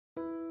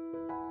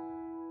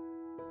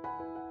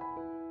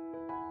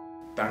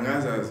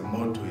Tangaza's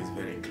motto is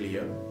very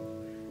clear.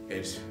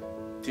 It's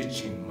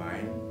teaching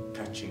mind,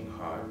 touching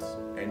hearts,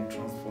 and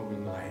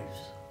transforming lives.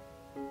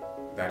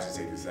 That is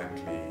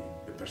exactly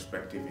the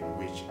perspective in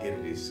which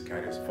IRDIS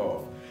carries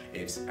forth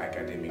its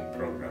academic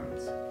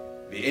programs.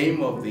 The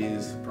aim of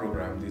these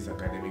programs, these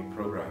academic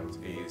programs,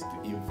 is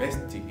to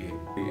investigate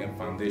the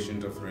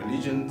foundations of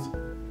religions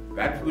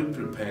that will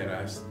prepare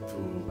us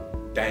to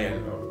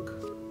dialogue,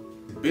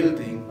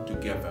 building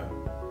together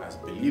as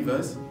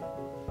believers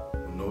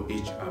who know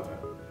each other,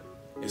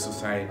 a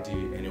society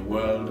and a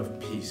world of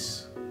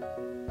peace,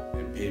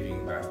 and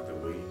paving thus the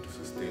way to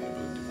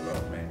sustainable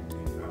development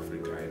in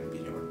Africa and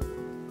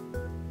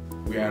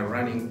beyond. We are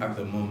running at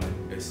the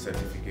moment a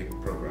certificate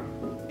program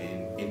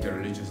in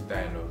interreligious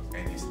dialogue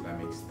and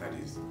Islamic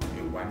studies,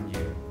 a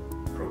one-year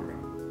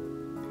program.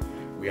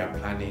 We are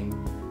planning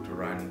to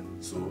run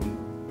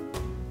soon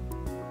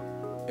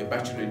a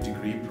bachelor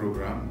degree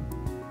program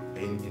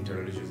in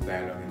interreligious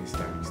dialogue and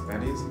Islamic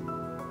studies,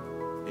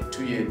 a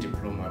two-year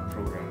diploma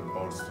program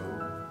also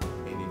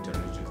in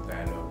interreligious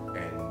dialogue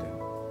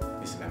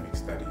and Islamic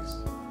studies.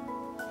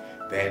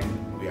 Then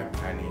we are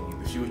planning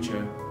in the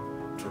future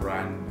to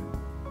run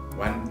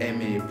one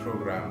MA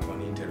program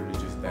on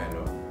interreligious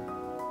dialogue,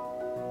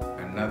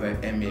 another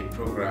MA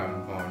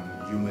program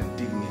on human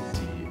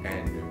dignity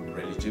and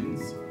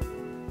religions,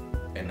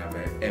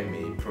 another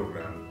MA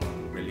program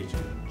on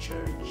religion,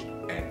 church,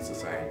 and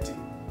society.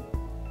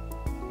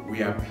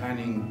 We are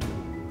planning to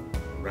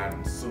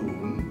run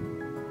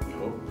soon, we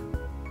hope,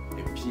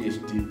 a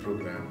PhD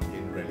program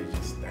in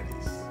religious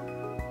studies.